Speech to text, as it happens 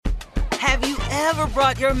Have you ever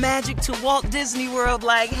brought your magic to Walt Disney World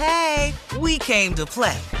like, hey, we came to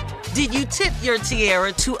play? Did you tip your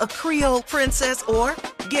tiara to a Creole princess or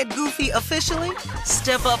get goofy officially?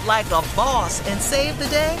 Step up like a boss and save the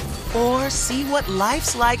day? Or see what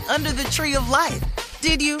life's like under the tree of life?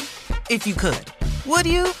 Did you? If you could. Would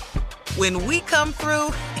you? When we come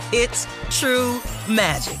through, it's true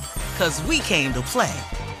magic. 'Cause we came to play.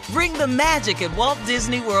 Bring the magic at Walt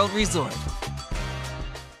Disney World Resort.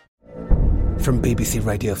 From BBC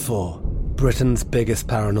Radio 4, Britain's biggest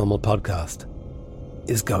paranormal podcast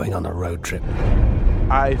is going on a road trip.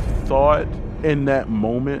 I thought in that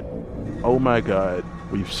moment, oh my God,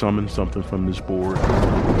 we've summoned something from this board.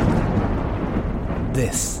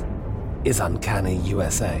 This is Uncanny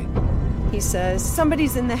USA. He says,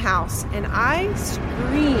 somebody's in the house, and I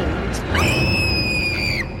screamed.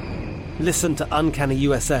 Listen to Uncanny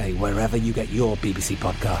USA wherever you get your BBC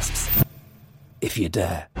podcasts, if you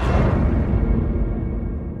dare.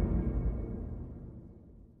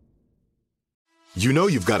 You know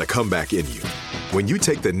you've got a comeback in you. When you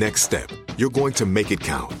take the next step, you're going to make it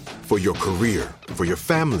count. For your career, for your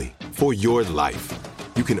family, for your life.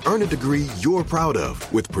 You can earn a degree you're proud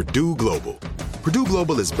of with Purdue Global. Purdue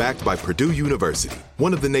Global is backed by Purdue University,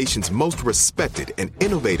 one of the nation's most respected and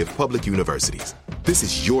innovative public universities. This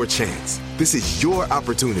is your chance. This is your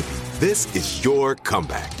opportunity. This is your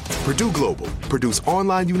comeback. Purdue Global, Purdue's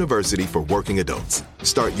online university for working adults.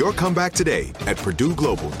 Start your comeback today at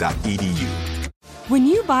purdueglobal.edu. When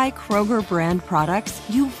you buy Kroger brand products,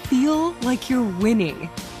 you feel like you're winning.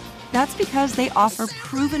 That's because they offer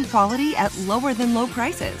proven quality at lower than low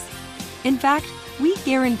prices. In fact, we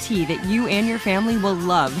guarantee that you and your family will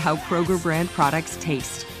love how Kroger brand products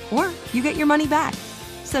taste, or you get your money back.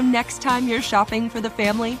 So next time you're shopping for the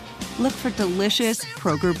family, look for delicious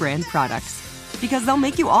Kroger brand products, because they'll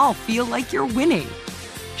make you all feel like you're winning.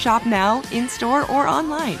 Shop now, in-store, or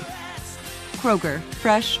online. Kroger,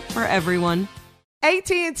 fresh for everyone.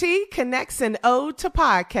 AT&T connects an ode to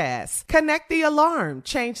podcasts. Connect the alarm.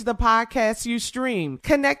 Change the podcast you stream.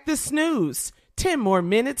 Connect the snooze. 10 more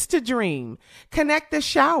minutes to dream. Connect the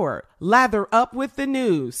shower. Lather up with the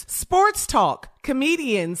news. Sports talk,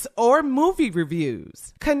 comedians, or movie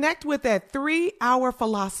reviews. Connect with that 3-hour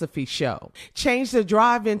philosophy show. Change the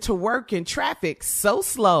drive into work in traffic so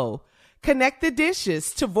slow. Connect the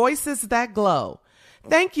dishes to voices that glow.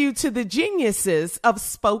 Thank you to the geniuses of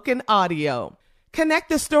spoken audio. Connect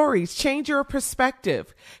the stories, change your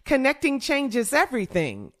perspective. Connecting changes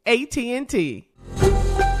everything. AT&T.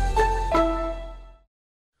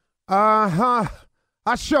 I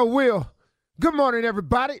sure will. Good morning,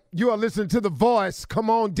 everybody. You are listening to The Voice. Come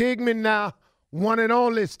on, dig me now. One and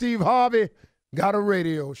only Steve Harvey got a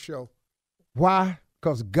radio show. Why?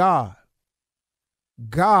 Because God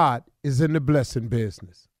is in the blessing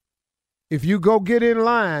business. If you go get in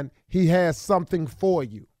line, he has something for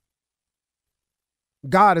you.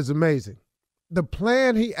 God is amazing. The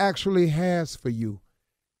plan he actually has for you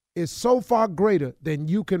is so far greater than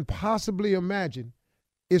you can possibly imagine.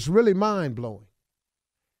 It's really mind-blowing.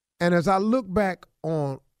 And as I look back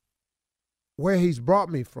on where he's brought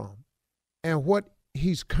me from and what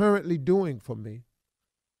he's currently doing for me,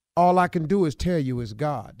 all I can do is tell you is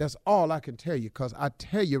God. That's all I can tell you, because I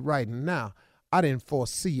tell you right now, I didn't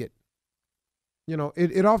foresee it. You know,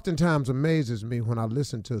 it oftentimes amazes me when I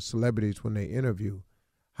listen to celebrities when they interview,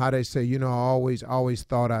 how they say, you know, I always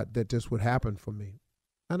thought that this would happen for me.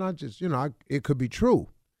 And I just, it could be true.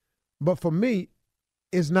 But for me,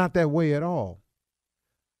 it's not that way at all.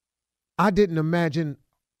 I didn't imagine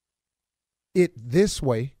it this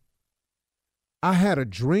way. I had a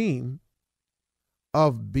dream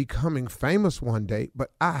of becoming famous one day,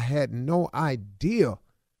 but I had no idea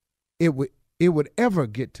it would ever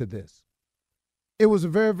get to this. It was a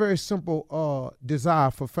very, very simple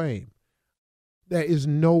desire for fame. There is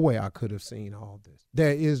no way I could have seen all this.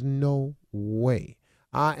 There is no way.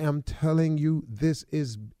 I am telling you, this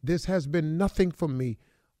has been nothing for me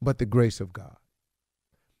but the grace of God.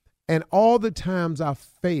 And all the times I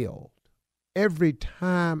failed, every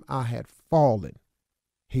time I had fallen,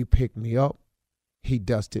 he picked me up, he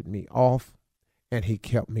dusted me off, and he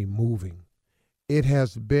kept me moving. It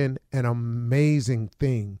has been an amazing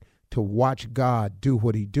thing to watch God do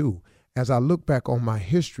what he do. As I look back on my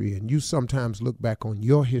history, and you sometimes look back on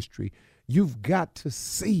your history, you've got to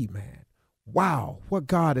see, man, wow, what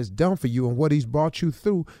God has done for you and what he's brought you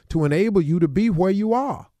through to enable you to be where you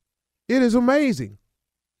are. It is amazing.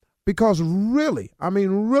 Because really,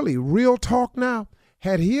 real talk now,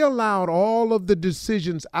 had he allowed all of the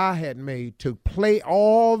decisions I had made to play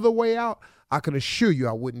all the way out, I can assure you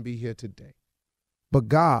I wouldn't be here today. But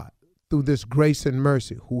God, through this grace and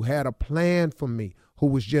mercy, who had a plan for me, who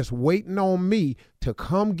was just waiting on me to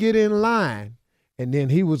come get in line, and then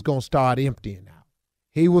he was going to start emptying out.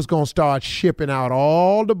 He was going to start shipping out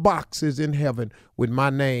all the boxes in heaven with my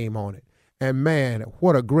name on it. And man,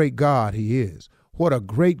 what a great God he is. What a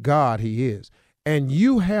great God he is. And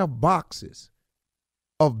you have boxes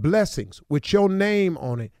of blessings with your name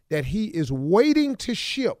on it that he is waiting to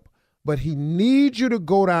ship, but he needs you to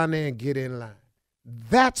go down there and get in line.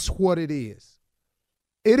 That's what it is.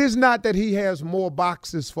 It is not that he has more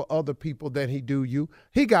boxes for other people than he do you.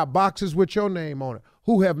 He got boxes with your name on it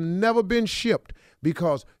who have never been shipped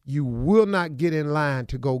because you will not get in line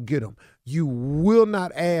to go get them. You will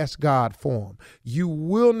not ask God for them. You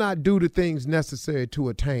will not do the things necessary to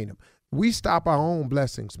attain them. We stop our own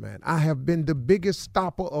blessings, man. I have been the biggest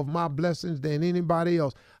stopper of my blessings than anybody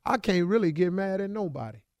else. I can't really get mad at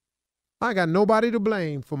nobody. I got nobody to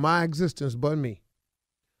blame for my existence but me.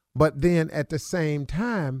 But then at the same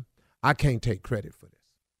time, I can't take credit for this.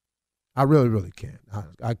 I really, really can't.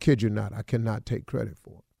 I kid you not. I cannot take credit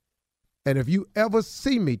for it. And if you ever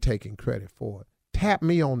see me taking credit for it, tap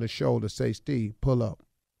me on the shoulder, say, Steve, pull up.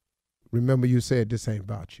 Remember you said this ain't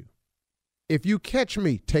about you. If you catch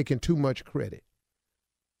me taking too much credit,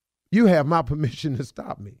 you have my permission to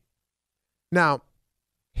stop me. Now,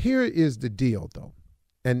 here is the deal, though,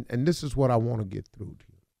 and this is what I want to get through to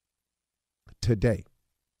you today.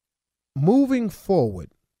 Moving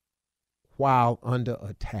forward while under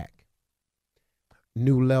attack,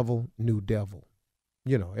 new level, new devil.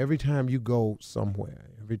 You know, every time you go somewhere,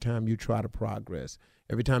 every time you try to progress,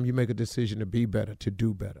 every time you make a decision to be better, to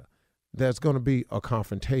do better, there's going to be a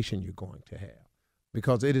confrontation you're going to have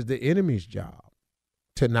because it is the enemy's job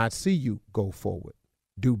to not see you go forward,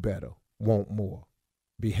 do better, want more,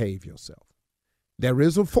 behave yourself. There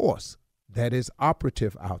is a force that is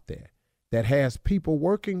operative out there that has people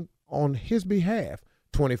working on his behalf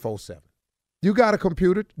 24/7. You got a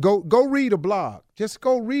computer, go read a blog. Just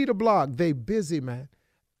go read a blog. They busy, man.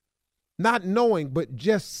 Not knowing, but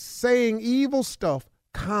just saying evil stuff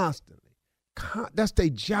constantly. That's their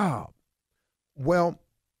job. Well,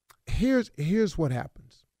 here's what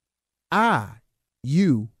happens.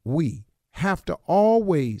 We have to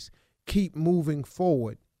always keep moving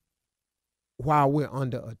forward while we're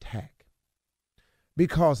under attack.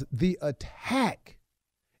 Because the attack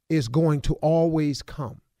is going to always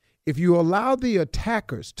come. If you allow the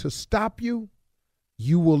attackers to stop you,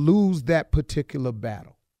 you will lose that particular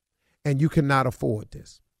battle. And you cannot afford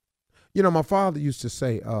this. You know, my father used to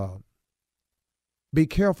say, be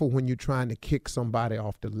careful when you're trying to kick somebody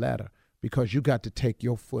off the ladder because you got to take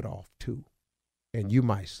your foot off too, and you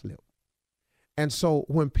might slip. And so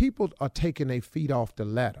when people are taking their feet off the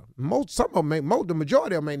ladder, the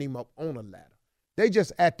majority of them ain't even up on a ladder. They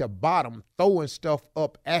just at the bottom throwing stuff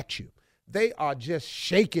up at you. They are just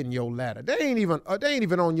shaking your ladder. They ain't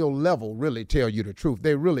even on your level, really, tell you the truth.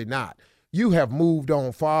 They're really not. You have moved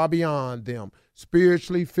on far beyond them,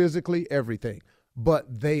 spiritually, physically, everything.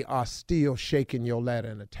 But they are still shaking your ladder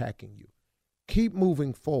and attacking you. Keep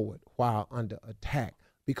moving forward while under attack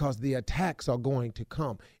because the attacks are going to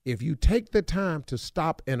come. If you take the time to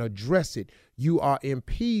stop and address it, you are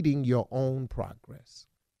impeding your own progress.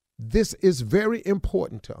 This is very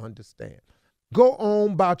important to understand. Go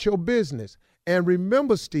on about your business. And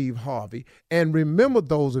remember, Steve Harvey, and remember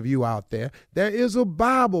those of you out there, there is a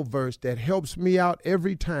Bible verse that helps me out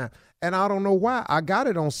every time. And I don't know why. I got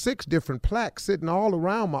it on 6 different plaques sitting all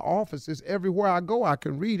around my offices. Everywhere I go, I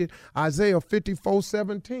can read it. Isaiah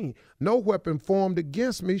 54:17. No weapon formed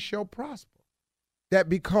against me shall prosper. That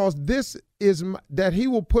because this is that he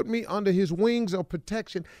will put me under his wings of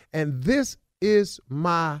protection. And this is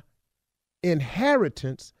my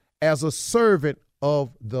inheritance as a servant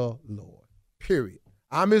of the Lord. Period.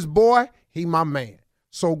 I'm his boy. He my man.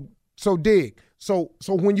 So dig. So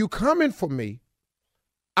when you coming for me,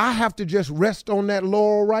 I have to just rest on that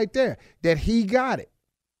laurel right there, that he got it,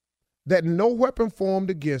 that no weapon formed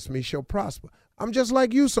against me shall prosper. I'm just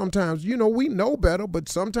like you sometimes. You know, we know better, but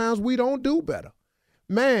sometimes we don't do better.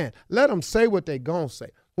 Man, let them say what they gonna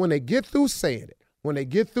say. When they get through saying it, when they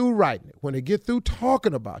get through writing it, when they get through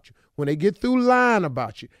talking about you, when they get through lying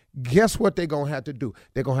about you, guess what they're going to have to do?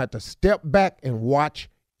 They're going to have to step back and watch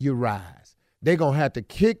you rise. They're going to have to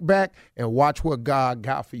kick back and watch what God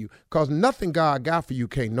got for you. Because nothing God got for you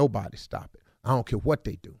can't nobody stop it. I don't care what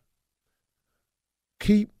they do.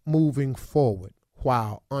 Keep moving forward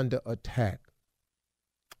while under attack.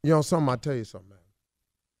 You know something? I'll tell you something, man.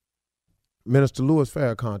 Minister Louis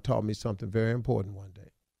Farrakhan taught me something very important one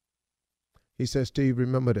day. He said, Steve,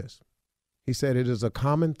 remember this. He said, it is a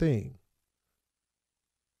common thing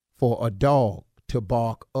for a dog to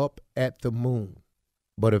bark up at the moon.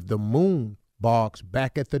 But if the moon barks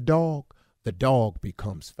back at the dog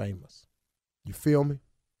becomes famous. You feel me?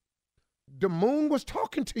 The moon was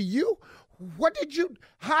talking to you?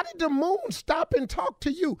 How did the moon stop and talk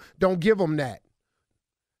to you? Don't give them that.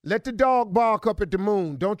 Let the dog bark up at the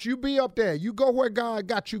moon. Don't you be up there. You go where God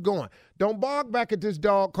got you going. Don't bark back at this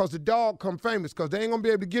dog because the dog come famous, because they ain't going to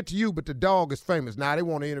be able to get to you, but the dog is famous. Now they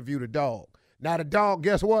want to interview the dog. Now the dog,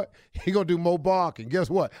 guess what? He going to do more barking.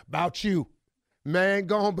 Guess what? About you. Man,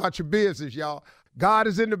 go on about your business, y'all. God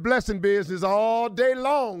is in the blessing business all day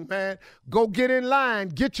long, man. Go get in line.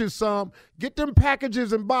 Get you some. Get them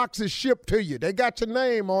packages and boxes shipped to you. They got your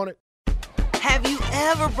name on it. Have you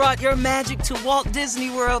ever brought your magic to Walt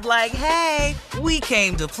Disney World like, hey, we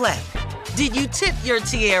came to play? Did you tip your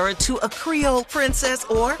tiara to a Creole princess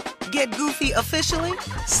or get goofy officially?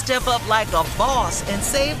 Step up like a boss and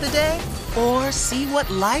save the day? Or see what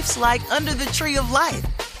life's like under the tree of life?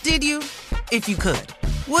 Did you? If you could.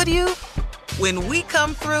 Would you? When we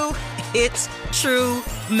come through, it's true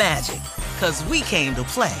magic. 'Cause we came to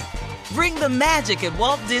play. Bring the magic at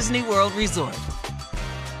Walt Disney World Resort.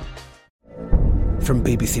 From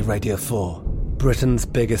BBC Radio 4, Britain's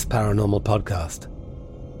biggest paranormal podcast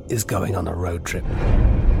is going on a road trip.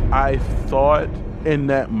 I thought in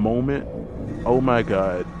that moment, oh my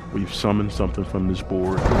God, we've summoned something from this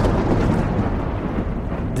board.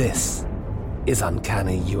 This is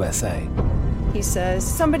Uncanny USA. He says,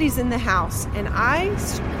 somebody's in the house, and I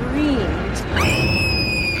screamed.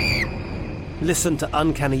 Listen to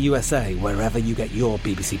Uncanny USA wherever you get your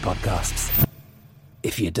BBC podcasts,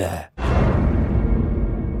 if you dare.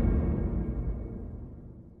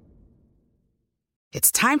 It's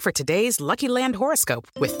time for today's Lucky Land horoscope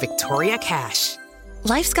with Victoria Cash.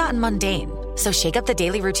 Life's gotten mundane, so shake up the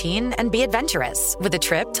daily routine and be adventurous with a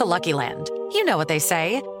trip to Lucky Land. You know what they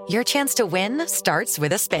say, your chance to win starts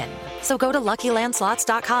with a spin. So go to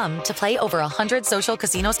LuckyLandSlots.com to play over 100 social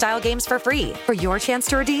casino-style games for free for your chance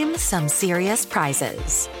to redeem some serious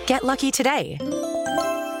prizes. Get lucky today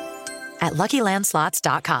at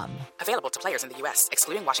LuckyLandSlots.com. Available to players in the U.S.,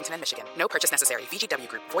 excluding Washington and Michigan. No purchase necessary. VGW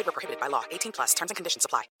Group. Void where prohibited by law. 18+. Terms and conditions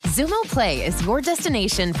apply. Xumo Play is your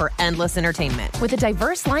destination for endless entertainment. With a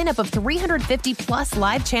diverse lineup of 350+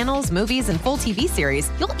 live channels, movies, and full TV series,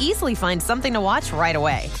 you'll easily find something to watch right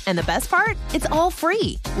away. And the best part? It's all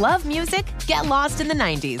free. Love music? Get lost in the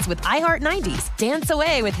 90s with iHeart 90s. Dance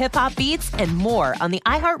away with hip-hop beats and more on the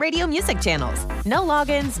iHeartRadio music channels. No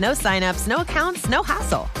logins, no signups, no accounts, no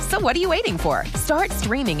hassle. So what are you waiting for? Start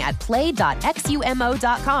streaming at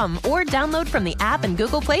play.xumo.com or download from the app and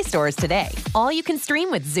Google Play stores today. All you can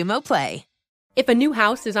stream with Xumo Play. If a new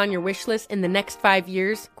house is on your wish list in the next 5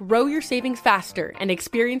 years, grow your savings faster and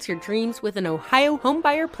experience your dreams with an Ohio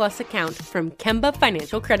Homebuyer Plus account from Kemba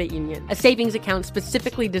Financial Credit Union. A savings account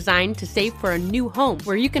specifically designed to save for a new home,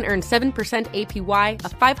 where you can earn 7% APY,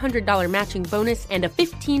 a $500 matching bonus, and a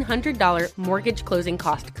 $1,500 mortgage closing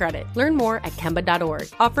cost credit. Learn more at Kemba.org.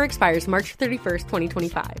 Offer expires March 31st,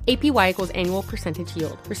 2025. APY equals annual percentage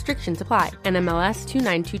yield. Restrictions apply. NMLS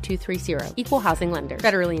 292230. Equal housing lender.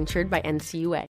 Federally insured by NCUA.